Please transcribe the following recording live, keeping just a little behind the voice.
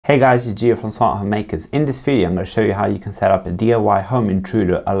Hey guys, it's Gio from Smart Home Makers. In this video I'm going to show you how you can set up a DIY home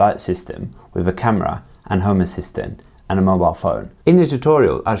intruder alert system with a camera and home assistant and a mobile phone. In the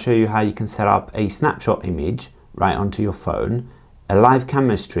tutorial I'll show you how you can set up a snapshot image right onto your phone, a live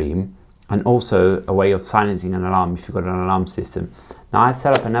camera stream, and also a way of silencing an alarm if you've got an alarm system. Now I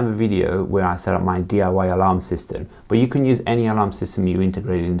set up another video where I set up my DIY alarm system, but you can use any alarm system you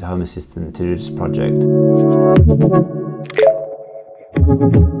integrate into Home Assistant to do this project.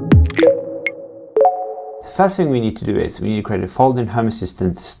 The first thing we need to do is we need to create a folder in Home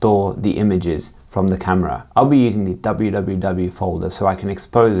Assistant to store the images from the camera. I'll be using the www folder so I can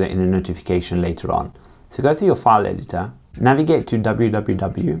expose it in a notification later on. So go to your file editor, navigate to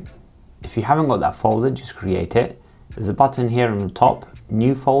www. If you haven't got that folder, just create it. There's a button here on the top,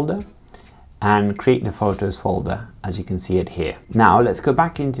 new folder, and create the photos folder as you can see it here. Now let's go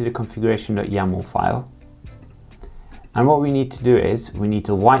back into the configuration.yaml file. And what we need to do is we need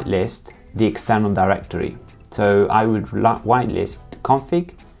to whitelist the external directory. So I would whitelist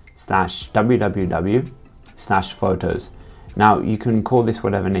config/www/photos. Now you can call this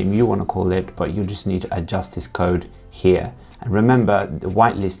whatever name you want to call it, but you just need to adjust this code here. And remember, the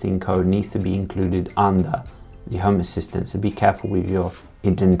whitelisting code needs to be included under the Home Assistant, so be careful with your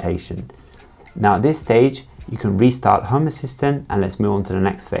indentation. Now at this stage, you can restart Home Assistant and let's move on to the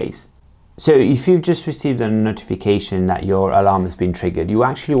next phase. So if you've just received a notification that your alarm has been triggered, you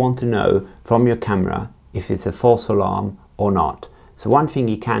actually want to know from your camera if it's a false alarm or not. So one thing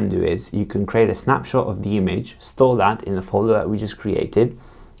you can do is you can create a snapshot of the image, store that in the folder that we just created,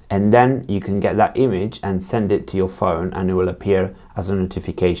 and then you can get that image and send it to your phone and it will appear as a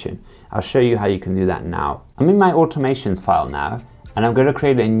notification. I'll show you how you can do that now. I'm in my automations file now, and I'm going to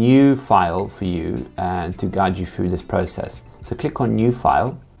create a new file for you to guide you through this process. So click on new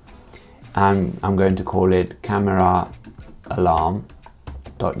file, and I'm going to call it camera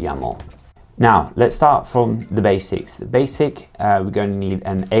alarm.yaml. Now let's start from the basics. The basic, we're going to need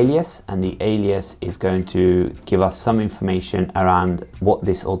an alias, and the alias is going to give us some information around what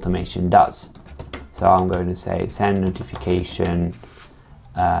this automation does. So I'm going to say send notification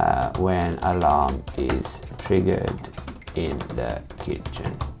when alarm is triggered in the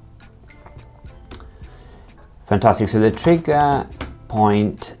kitchen. Fantastic. So the trigger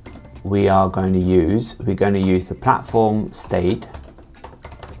point we're going to use the platform state,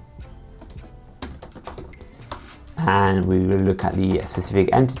 and we will look at the specific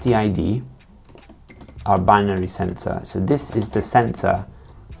entity ID, our binary sensor. So this is the sensor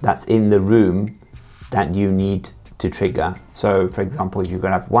that's in the room that you need to trigger. So for example, you're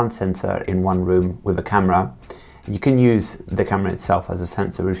going to have one sensor in one room with a camera. You can use the camera itself as a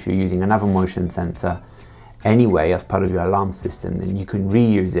sensor. If you're using another motion sensor anyway as part of your alarm system, then you can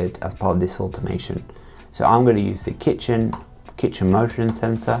reuse it as part of this automation. So I'm going to use the kitchen motion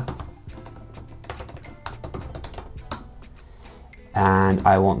sensor, and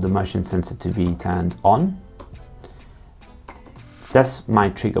I want the motion sensor to be turned on. That's my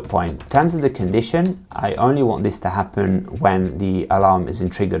trigger point. In terms of the condition, I only want this to happen when the alarm is in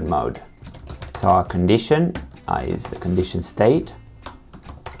triggered mode. So our condition is the condition state,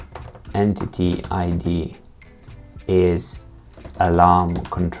 entity ID is alarm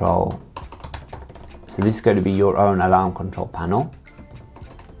control. So this is going to be your own alarm control panel.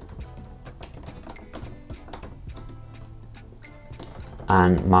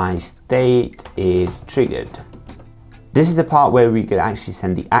 And my state is triggered. This is the part where we could actually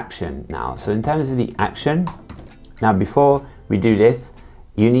send the action now. So in terms of the action, now before we do this,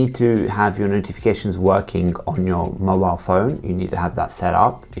 you need to have your notifications working on your mobile phone. You need to have that set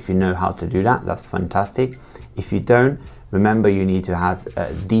up. If you know how to do that, that's fantastic. If you don't, remember you need to have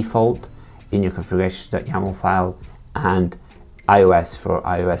a default in your configuration.yaml file and iOS for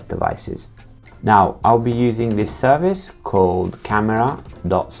iOS devices. Now I'll be using this service called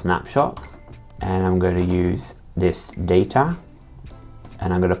camera.snapshot, and I'm going to use this data,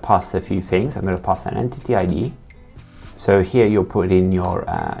 and I'm going to pass a few things. I'm going to pass an entity ID. So here you'll put in your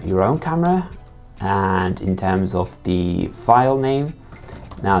own camera, and in terms of the file name,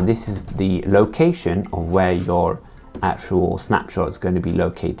 now this is the location of where your actual snapshot is going to be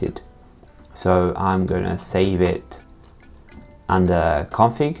located. So I'm going to save it under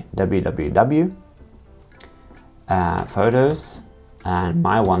config www photos, and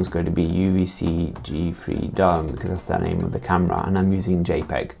my one's going to be Unifi G3 Dome because that's the name of the camera, and I'm using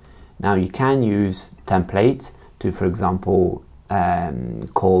JPEG. Now you can use templates to, for example,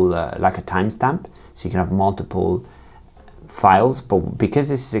 call like a timestamp, so you can have multiple files, but because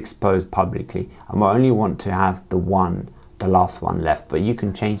this is exposed publicly, I only want to have the last one left, but you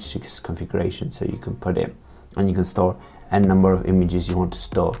can change this configuration so you can put it and you can store and number of images you want to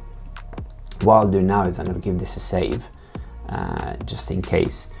store. What I'll do now is I'm going to give this a save, just in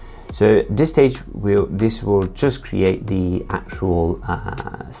case. So at this stage, this will just create the actual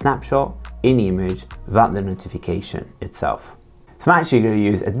snapshot in image without the notification itself. So I'm actually going to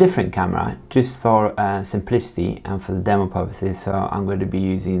use a different camera just for simplicity and for the demo purposes. So I'm going to be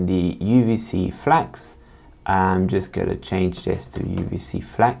using the UVC Flex. I'm just going to change this to UVC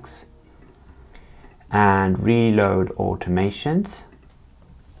Flex and reload automations.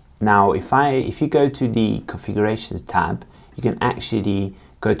 Now, if you go to the configurations tab, you can actually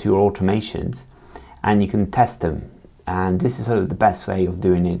go to your automations and you can test them. And this is sort of the best way of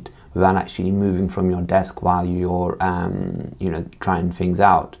doing it without actually moving from your desk while you're, trying things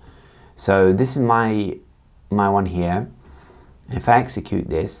out. So this is my one here. If I execute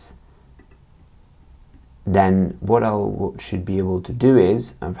this, then what I should be able to do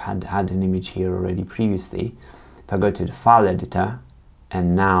is, I've had an image here already previously. If I go to the file editor,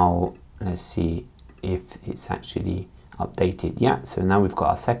 and now let's see if it's actually updated. Yeah, so now we've got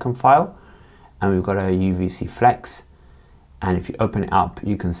our second file and we've got a UVC Flex, and if you open it up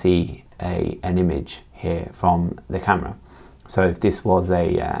you can see an image here from the camera. So if this was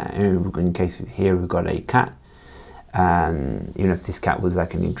in case here we've got a cat, if this cat was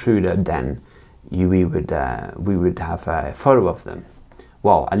like an intruder, then we would have a photo of them.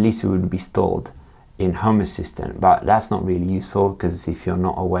 Well, at least it would be stored in Home Assistant, but that's not really useful because if you're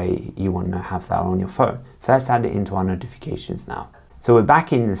not away, you want to have that on your phone. So let's add it into our notifications now. So we're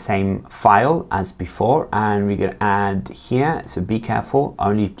back in the same file as before, and we're going to add here, so be careful,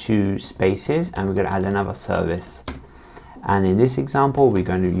 only 2 spaces, and we're going to add another service. And in this example, we're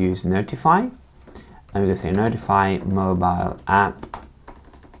going to use notify, and we're going to say notify mobile app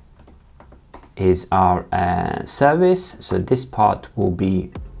is our service. So this part will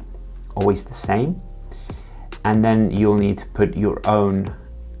be always the same. And then you'll need to put your own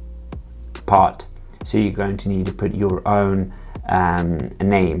part. So you're going to need to put your own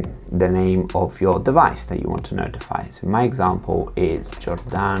name, the name of your device that you want to notify. So my example is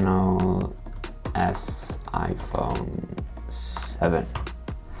Giordano S iPhone 7.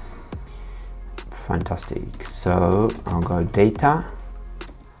 Fantastic. So I'll go data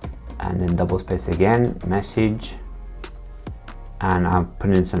and then double space again, message, and I'll put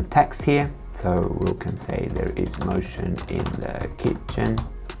in some text here. So we can say there is motion in the kitchen,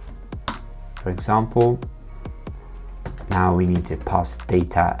 for example. Now we need to pass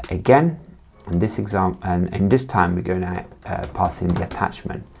data again. And this example, and this time we're going to pass in the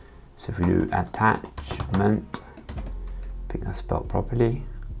attachment. So if we do attachment, I think that's spelled properly,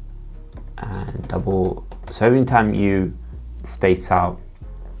 and double. So every time you space out,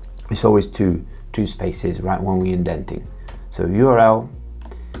 it's always two spaces, right, when we're indenting. So URL.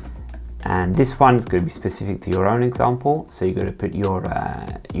 And this one is going to be specific to your own example. So you're going to put your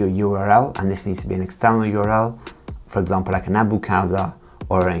URL, and this needs to be an external URL, for example, like an Abu Kaza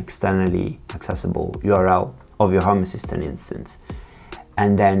or an externally accessible URL of your Home Assistant instance.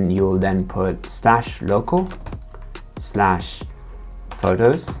 And then you'll then put /local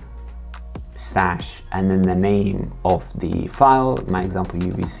 /photos and then the name of the file, my example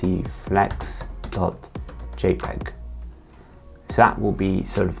UVC flex.jpg. So that will be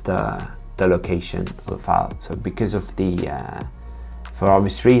sort of the location of the file. So because of for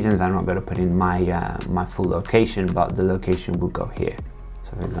obvious reasons, I'm not going to put in my full location, but the location will go here.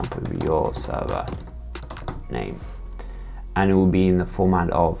 So for example, your server name, and it will be in the format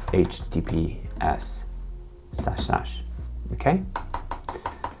of HTTPS // okay.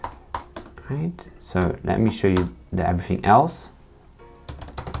 Right. So let me show you everything else.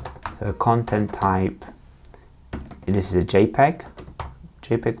 So content type. This is a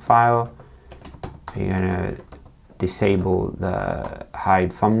JPEG file. We're gonna disable the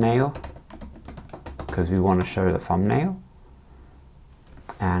hide thumbnail because we want to show the thumbnail,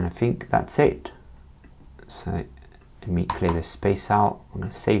 and I think that's it. So let me clear the space out. I'm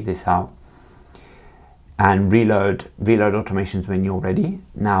gonna save this out and reload automations when you're ready.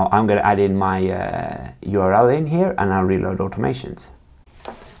 Now I'm gonna add in my URL in here, and I'll reload automations.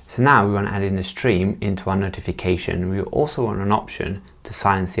 So now we want to add in a stream into our notification. We also want an option to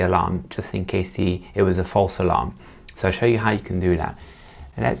silence the alarm, just in case it was a false alarm. So I'll show you how you can do that.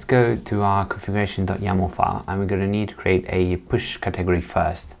 And let's go to our configuration.yaml file, and we're going to need to create a push category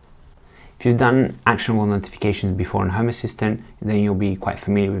first. If you've done actionable notifications before in Home Assistant, then you'll be quite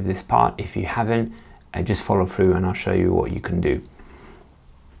familiar with this part. If you haven't, just follow through and I'll show you what you can do.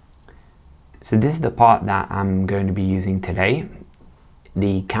 So this is the part that I'm going to be using today.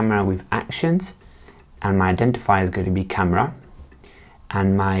 The camera with actions, and my identifier is going to be camera,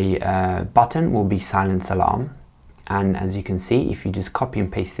 and my button will be silence alarm, And as you can see, if you just copy and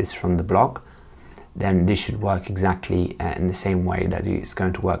paste this from the blog, then this should work exactly in the same way that it's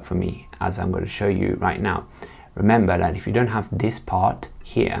going to work for me, as I'm going to show you right now. Remember that if you don't have this part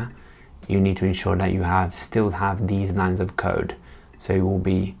here, you need to ensure that you still have these lines of code. So it will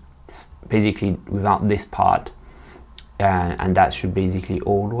be basically without this part, and that should basically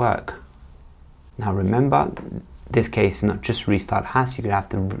all work. Now remember, this case, not just restart hash, you're gonna have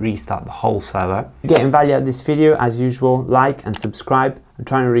to restart the whole server. Getting value out of this video, as usual, like and subscribe. I'm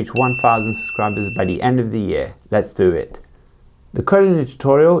trying to reach 1,000 subscribers by the end of the year. Let's do it. The code in the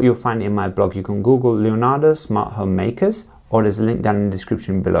tutorial, you'll find it in my blog. You can Google Leonardo Smart Home Makers, or there's a link down in the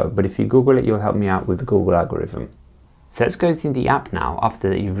description below. But if you Google it, you'll help me out with the Google algorithm. So let's go through the app now after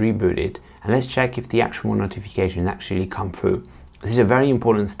that you've rebooted, and let's check if the Actionable notifications actually come through. This is a very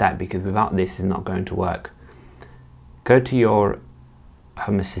important step because without this, it's not going to work. Go to your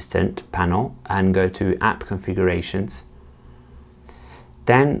Home Assistant panel and go to App Configurations.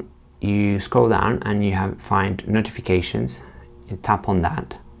 Then you scroll down and you find Notifications. You tap on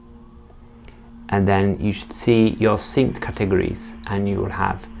that, and then you should see your synced categories, and you will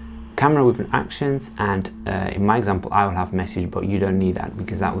have camera with actions, and in my example I will have message, but you don't need that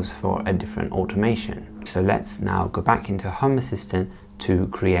because that was for a different automation. So let's now go back into Home Assistant to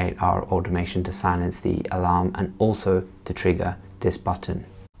create our automation to silence the alarm and also to trigger this button.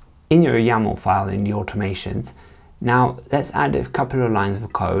 In your YAML file in the automations, now let's add a couple of lines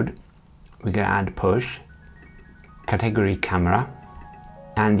of code. We're going to add push, category camera,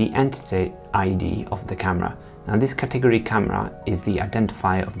 and the entity ID of the camera. Now this category camera is the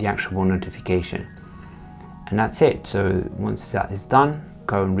identifier of the Actionable notification. And that's it. So once that is done,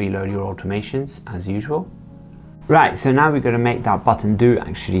 go and reload your automations as usual. Right, so now we're going to make that button do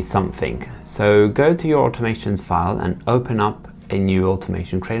actually something. So go to your automations file and open up a new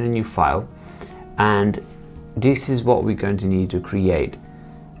automation, create a new file, and this is what we're going to need to create.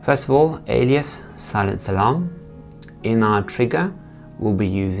 First of all, alias silence alarm. In our trigger, we'll be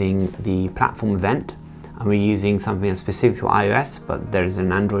using the platform event, and we're using something that's specific to iOS, but there is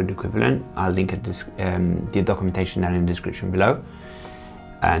an Android equivalent. I'll link the documentation down in the description below.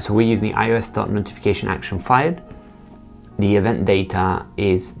 So we're using the iOS.notification action fired. The event data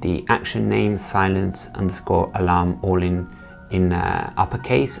is the action name silence underscore alarm, all in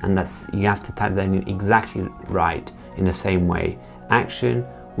uppercase, and that's, you have to type that in exactly right in the same way. Action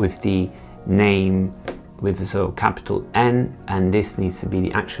with the name with capital N, and this needs to be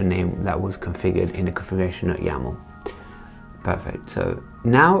the action name that was configured in the configuration.yaml. Perfect. So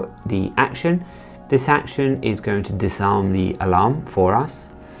now the action, this action is going to disarm the alarm for us.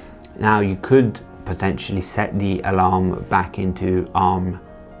 Now you could potentially set the alarm back into arm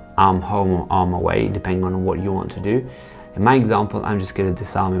home or arm away, depending on what you want to do. In my example, I'm just going to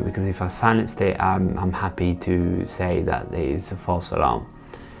disarm it because if I silenced it, I'm happy to say that there is a false alarm.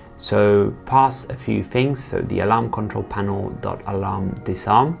 So pass a few things. So the alarm control panel .alarm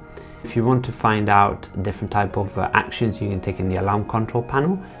disarm. If you want to find out different type of actions you can take in the alarm control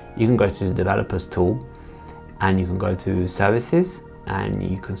panel, you can go to the developers tool and you can go to services, and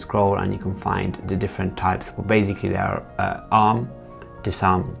you can scroll and you can find the different types. But basically they are arm,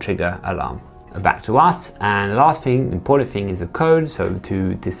 disarm, trigger, alarm. Back to us, and last thing, the important thing is the code. So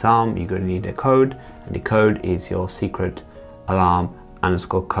to disarm, you're going to need a code, and the code is your secret alarm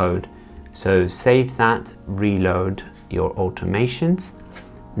underscore code. So save that, reload your automations.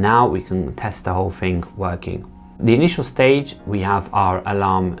 Now we can test the whole thing working. The initial stage, we have our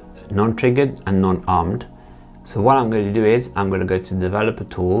alarm non-triggered and non-armed. So what I'm going to do is I'm going to go to developer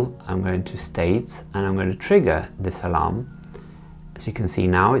tool, I'm going to states, and I'm going to trigger this alarm. As you can see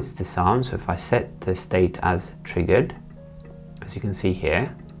now, it's disarmed. So if I set the state as triggered, as you can see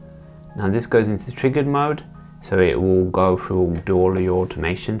here, now this goes into triggered mode. So it will go through, do all of your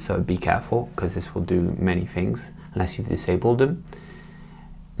automation. So be careful because this will do many things unless you've disabled them.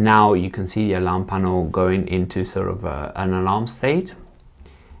 Now you can see the alarm panel going into sort of an alarm state.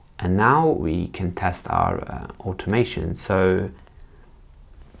 And now we can test our automation. So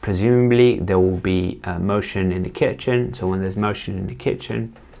presumably there will be motion in the kitchen. So when there's motion in the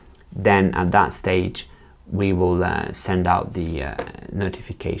kitchen, then at that stage, we will send out the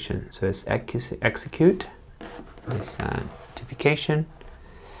notification. So let's execute this notification.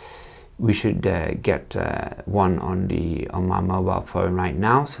 We should get one on my mobile phone right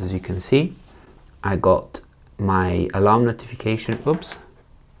now. So as you can see, I got my alarm notification. Oops.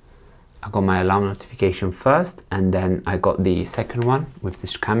 I got my alarm notification first, and then I got the second one with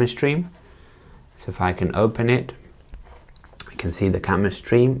this camera stream. So if I can open it, I can see the camera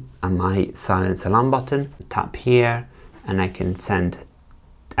stream and my silence alarm button. Tap here and I can send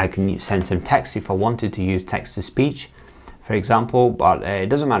can send some text if I wanted to use text to speech, for example, but it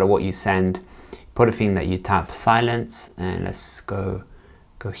doesn't matter what you send. Important thing that you tap silence, and let's go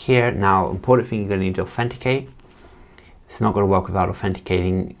here. Now, important thing, you're going to need to authenticate. It's not going to work without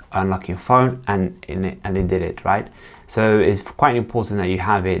authenticating, unlocking your phone, and it did it, right? So it's quite important that you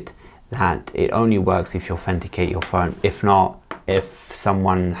have it, that it only works if you authenticate your phone. If not, if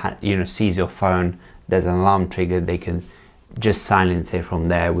someone sees your phone, there's an alarm triggered, they can just silence it from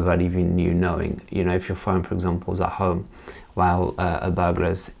there without even you knowing. If your phone, for example, is at home while a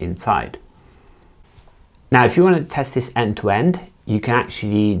burglar's inside. Now, if you want to test this end to end, you can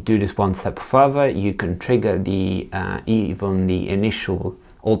actually do this one step further. You can trigger even the initial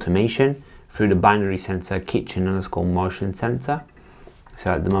automation through the binary sensor kitchen_motion sensor.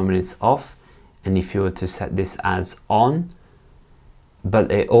 So at the moment it's off, and if you were to set this as on,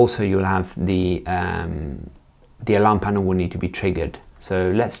 but also you'll have the alarm panel will need to be triggered.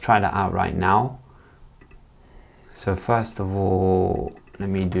 So let's try that out right now. So first of all, let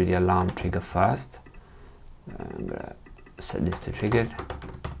me do the alarm trigger first. I'm gonna set this to triggered.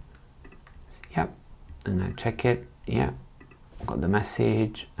 Yep, and I check it. Yeah, got the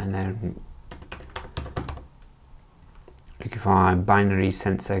message, and then looking for my binary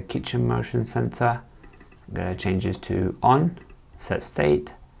sensor kitchen motion sensor. I'm gonna change this to on, set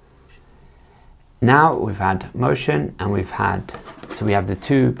state. Now we've had motion, and we have the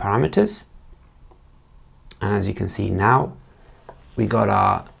two parameters, and as you can see now, we got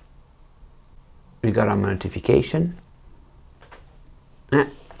our notification.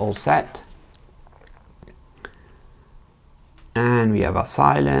 All set, and we have our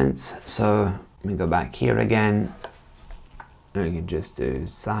silence. So let me go back here again, and we can just do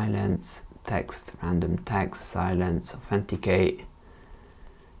silence, text, random text, silence, authenticate,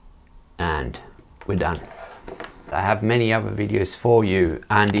 and we're done. I have many other videos for you,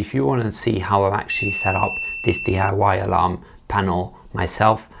 and if you want to see how I've actually set up this DIY alarm panel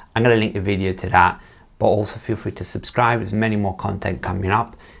myself, I'm going to link the video to that. But also feel free to subscribe. There's many more content coming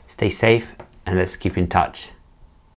up. Stay safe, and let's keep in touch.